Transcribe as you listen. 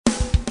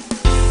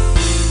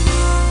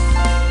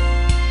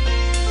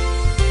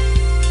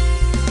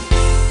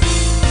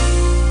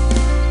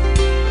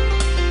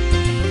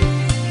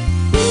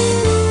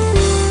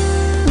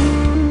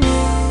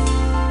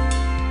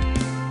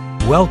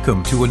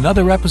Welcome to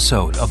another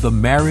episode of the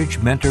Marriage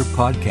Mentor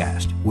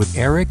Podcast with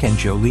Eric and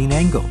Jolene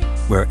Engel,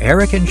 where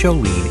Eric and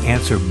Jolene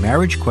answer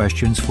marriage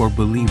questions for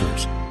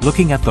believers,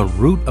 looking at the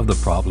root of the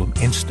problem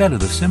instead of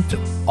the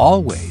symptom,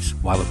 always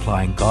while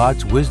applying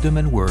God's wisdom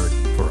and word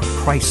for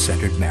a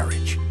Christ-centered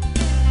marriage.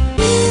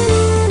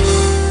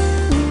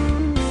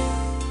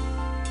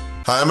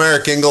 Hi, I'm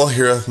Eric Engel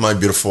here with my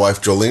beautiful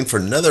wife Jolene for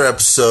another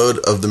episode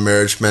of the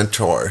Marriage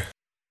Mentor.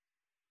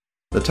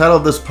 The title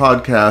of this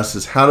podcast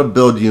is How to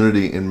Build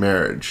Unity in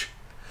Marriage.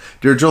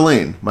 Dear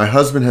Jolene, my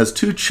husband has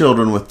 2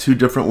 children with 2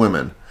 different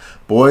women,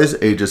 boys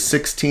ages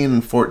 16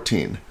 and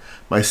 14.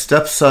 My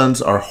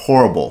stepsons are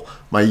horrible.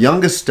 My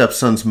youngest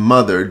stepson's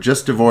mother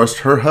just divorced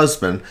her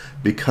husband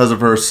because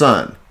of her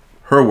son.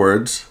 Her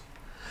words,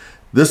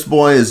 "This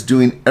boy is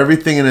doing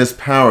everything in his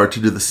power to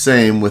do the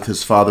same with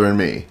his father and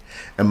me,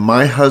 and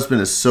my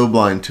husband is so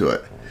blind to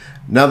it.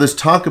 Now there's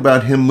talk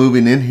about him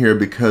moving in here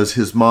because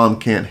his mom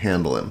can't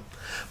handle him.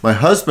 My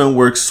husband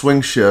works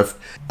swing shift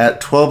at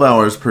 12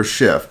 hours per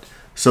shift,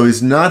 so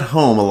he's not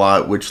home a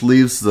lot, which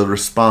leaves the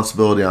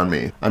responsibility on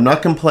me. I'm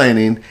not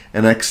complaining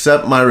and I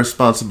accept my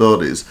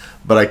responsibilities,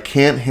 but I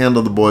can't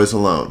handle the boys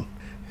alone.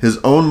 His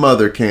own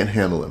mother can't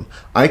handle him.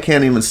 I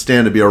can't even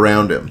stand to be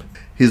around him.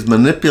 He's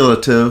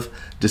manipulative,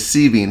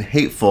 deceiving,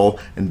 hateful,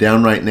 and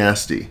downright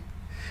nasty.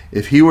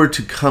 If he were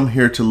to come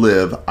here to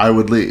live, I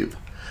would leave.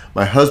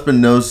 My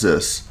husband knows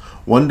this.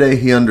 One day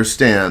he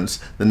understands,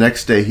 the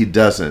next day he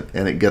doesn't,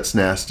 and it gets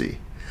nasty.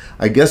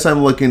 I guess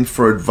I'm looking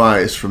for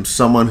advice from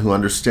someone who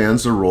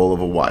understands the role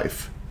of a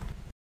wife."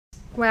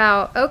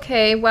 Wow.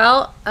 Okay.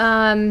 Well,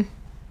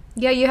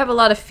 you have a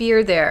lot of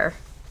fear there,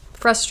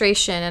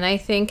 frustration. And I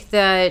think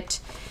that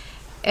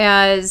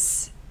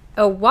as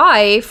a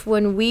wife,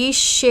 when we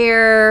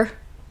share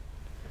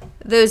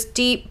those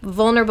deep,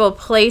 vulnerable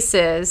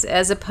places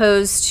as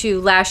opposed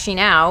to lashing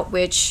out,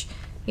 which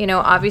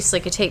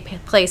obviously could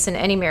take place in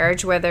any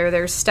marriage, whether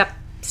there's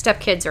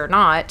stepkids or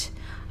not.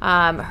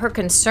 Her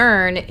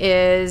concern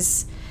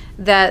is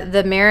that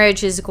the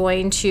marriage is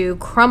going to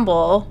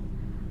crumble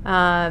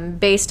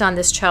based on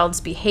this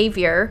child's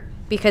behavior,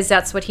 because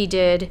that's what he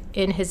did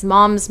in his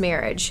mom's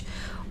marriage.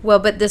 Well,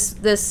 but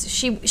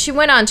she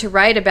went on to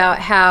write about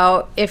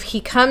how if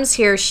he comes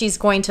here, she's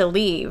going to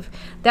leave.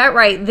 That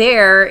right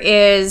there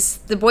is,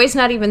 the boy's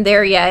not even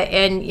there yet,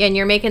 and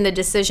you're making the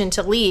decision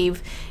to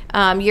leave.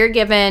 You're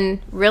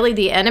giving really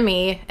the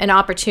enemy an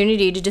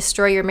opportunity to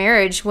destroy your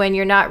marriage when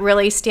you're not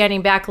really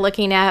standing back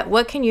looking at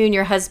what can you and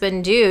your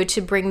husband do to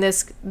bring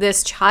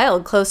this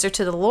child closer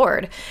to the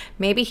Lord.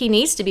 Maybe he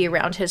needs to be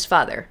around his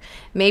father.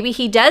 Maybe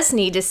he does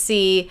need to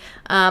see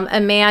a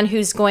man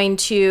who's going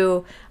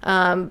to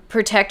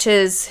protect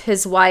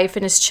his wife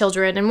and his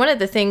children. And one of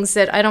the things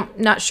that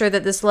not sure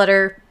that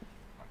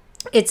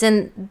it's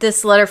in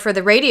this letter for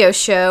the radio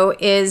show,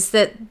 is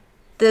that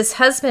this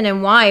husband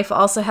and wife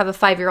also have a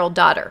 5-year-old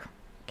daughter,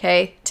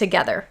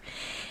 together.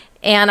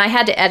 And I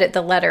had to edit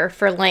the letter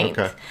for length.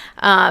 Okay.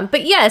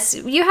 But yes,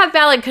 you have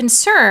valid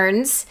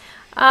concerns,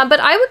 but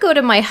I would go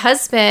to my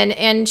husband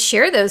and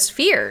share those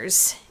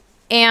fears.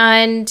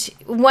 And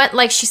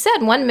like she said,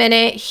 one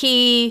minute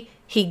he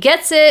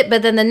gets it,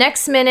 but then the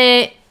next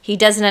minute he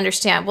doesn't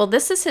understand. Well,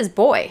 this is his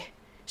boy.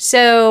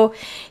 So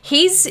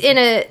he's in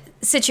a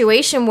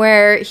situation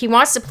where he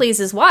wants to please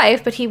his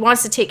wife, but he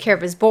wants to take care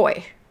of his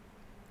boy.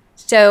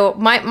 So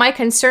my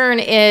concern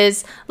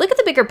is, look at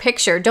the bigger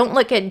picture. Don't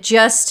look at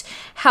just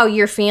how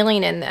you're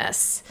feeling in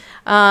this.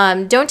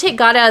 Don't take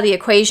God out of the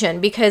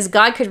equation, because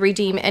God could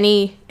redeem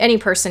any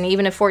person,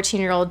 even a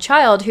 14-year-old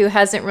child who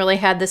hasn't really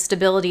had the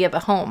stability of a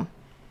home.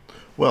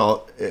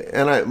 Well,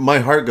 and my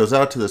heart goes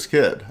out to this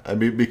kid. I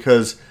mean,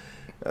 because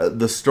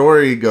the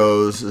story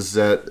goes is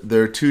that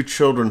there are 2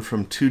 children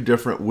from 2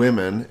 different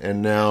women,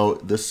 and now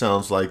this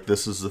sounds like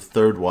this is the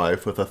 3rd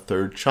wife with a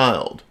 3rd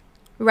child.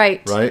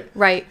 Right.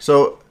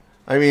 So,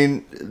 I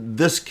mean,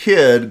 this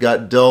kid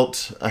got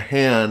dealt a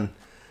hand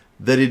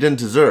that he didn't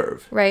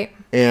deserve. Right.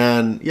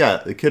 And yeah,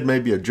 the kid may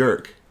be a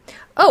jerk.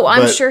 Oh,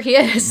 I'm sure he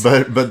is.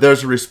 But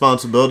there's a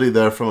responsibility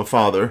there from a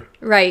father.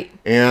 Right.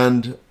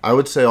 And I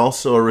would say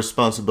also a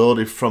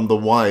responsibility from the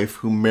wife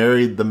who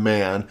married the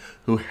man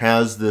who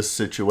has this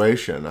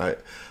situation.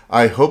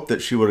 I hope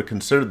that she would have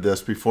considered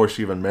this before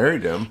she even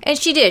married him. And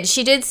she did.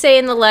 She did say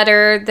in the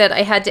letter that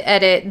I had to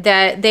edit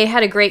that they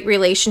had a great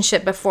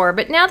relationship before,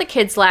 but now the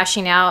kid's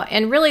lashing out.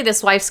 And really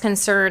this wife's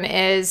concern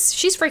is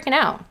she's freaking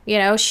out.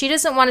 She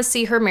doesn't want to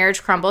see her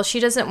marriage crumble. She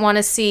doesn't want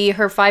to see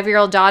her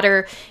 5-year-old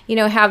daughter,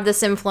 have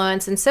this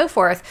influence and so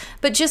forth.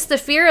 But just the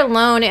fear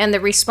alone and the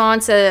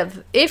response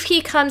of, if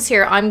he comes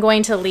here, I'm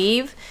going to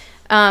leave.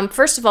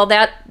 First of all,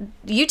 that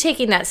you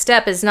taking that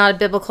step is not a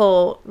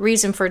biblical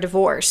reason for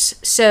divorce.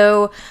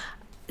 So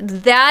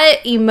that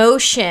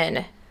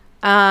emotion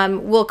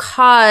will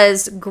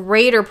cause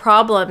greater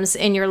problems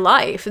in your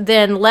life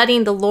than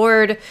letting the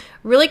Lord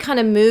really kind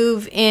of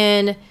move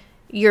in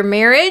your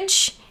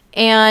marriage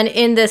and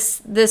in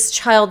this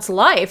child's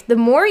life. The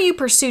more you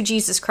pursue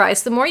Jesus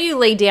Christ, the more you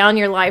lay down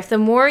your life, the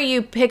more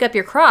you pick up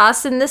your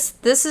cross, and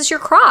this is your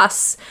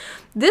cross.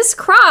 this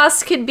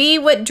cross could be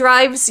what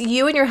drives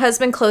you and your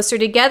husband closer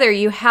together.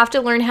 You have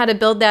to learn how to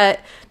build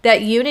that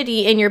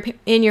unity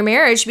in your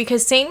marriage,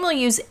 because Satan will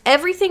use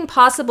everything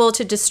possible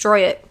to destroy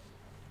it.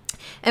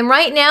 And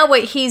right now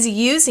what he's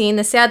using,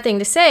 the sad thing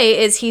to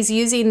say, is he's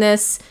using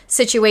this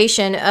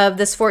situation of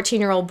this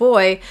 14-year-old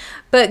boy,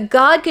 but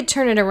God could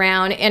turn it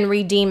around and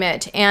redeem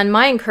it. And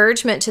my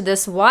encouragement to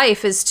this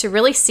wife is to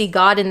really see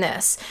God in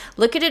this.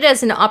 Look at it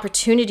as an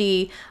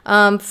opportunity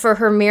for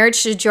her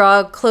marriage to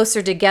draw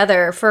closer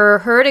together, for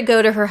her to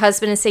go to her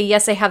husband and say,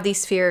 yes, I have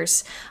these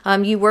fears.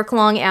 You work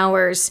long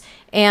hours,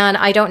 and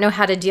I don't know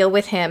how to deal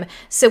with him.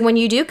 So when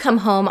you do come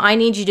home, I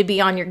need you to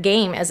be on your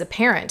game as a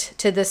parent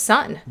to this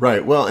son.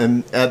 Right. Well,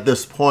 and at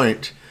this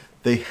point,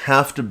 they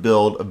have to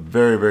build a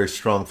very, very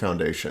strong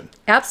foundation.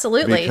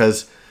 Absolutely.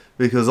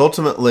 Because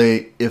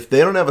ultimately, if they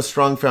don't have a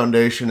strong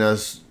foundation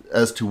as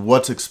to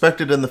what's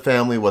expected in the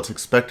family, what's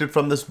expected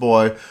from this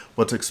boy,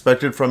 what's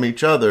expected from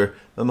each other,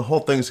 then the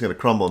whole thing's going to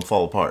crumble and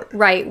fall apart.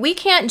 Right. We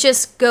can't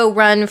just go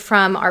run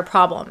from our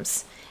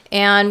problems.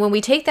 And when we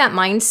take that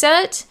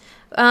mindset,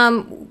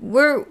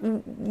 we're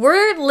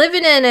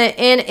living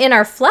in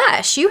our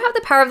flesh. You have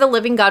the power of the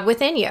living God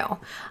within you.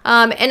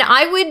 And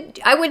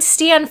I would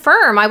stand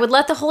firm. I would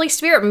let the Holy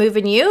Spirit move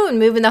in you and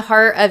move in the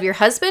heart of your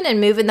husband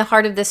and move in the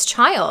heart of this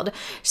child.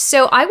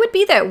 So I would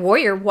be that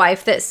warrior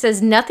wife that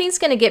says nothing's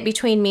going to get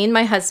between me and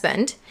my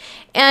husband.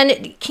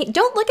 And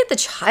don't look at the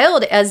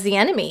child as the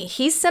enemy.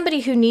 He's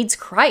somebody who needs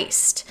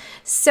Christ.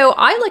 So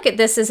I look at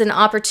this as an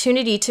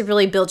opportunity to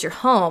really build your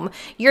home.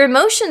 Your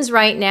emotions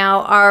right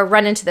now are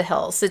run into the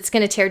hills. It's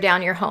going to tear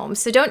down your home.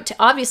 So don't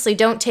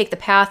take the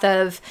path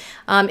of,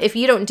 if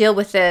you don't deal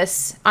with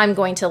this, I'm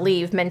going to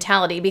leave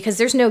mentality, because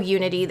there's no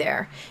unity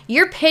there.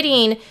 You're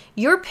pitting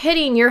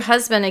your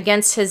husband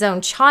against his own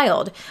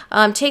child.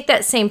 Take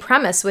that same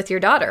premise with your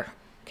daughter.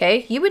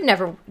 Okay? You would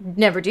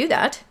never do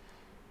that.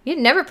 You'd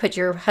never put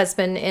your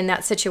husband in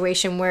that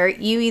situation where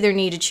you either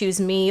need to choose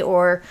me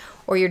or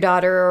your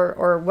daughter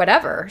or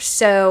whatever.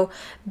 So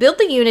build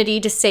the unity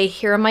to say,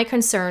 here are my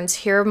concerns,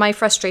 here are my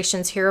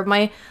frustrations, here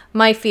are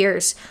my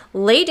fears.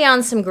 Lay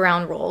down some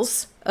ground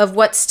rules of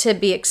what's to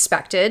be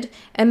expected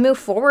and move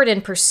forward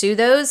and pursue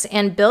those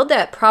and build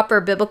that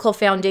proper biblical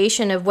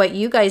foundation of what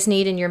you guys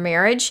need in your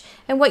marriage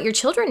and what your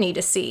children need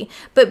to see.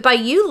 But by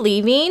you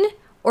leaving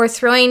or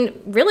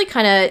throwing really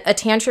kind of a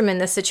tantrum in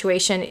this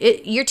situation,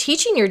 you're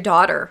teaching your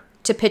daughter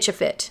to pitch a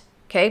fit.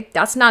 Okay,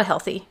 that's not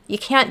healthy. You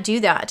can't do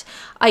that.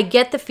 I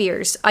get the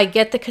fears. I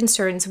get the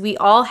concerns. We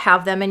all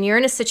have them. And you're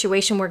in a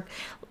situation where,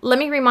 let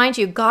me remind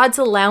you, God's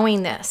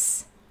allowing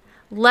this.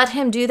 Let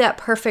him do that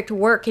perfect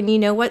work. And you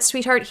know what,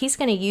 sweetheart? He's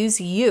going to use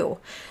you.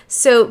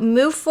 So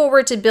move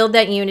forward to build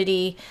that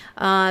unity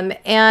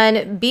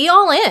and be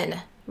all in.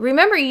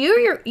 Remember,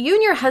 you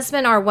and your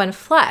husband are one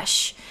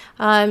flesh.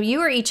 You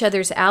are each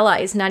other's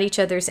allies, not each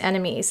other's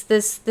enemies.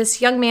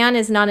 This young man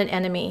is not an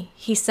enemy.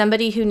 He's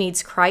somebody who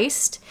needs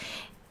Christ,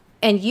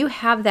 and you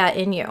have that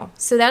in you.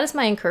 So that is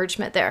my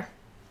encouragement there.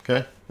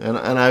 Okay, and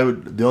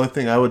the only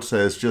thing I would say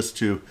is just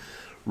to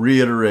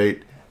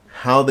reiterate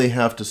how they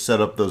have to set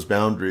up those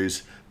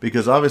boundaries,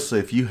 because obviously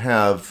if you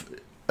have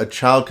a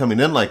child coming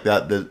in like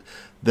that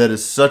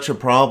is such a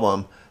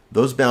problem,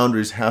 those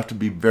boundaries have to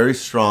be very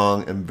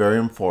strong and very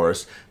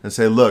enforced and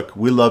say, look,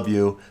 we love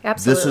you.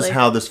 Absolutely. This is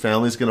how this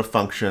family is going to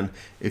function.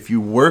 If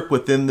you work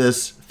within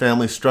this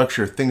family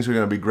structure, things are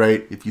going to be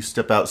great. If you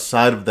step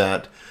outside of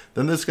that,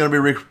 then there's going to be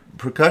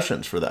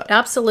repercussions for that.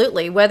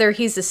 Absolutely. Whether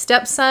he's a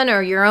stepson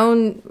or your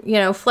own,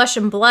 flesh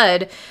and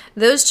blood,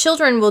 those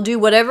children will do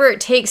whatever it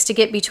takes to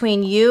get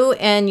between you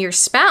and your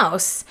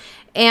spouse.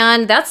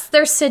 And that's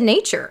their sin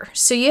nature.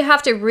 So you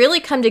have to really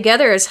come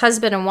together as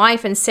husband and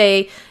wife and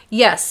say,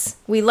 yes,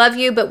 we love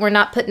you, but we're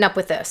not putting up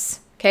with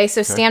this. Okay,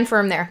 so stand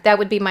firm there. That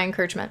would be my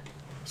encouragement.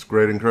 It's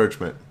great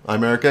encouragement.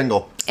 I'm Eric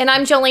Engel. And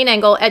I'm Jolene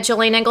Engel at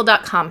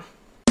joleneengel.com.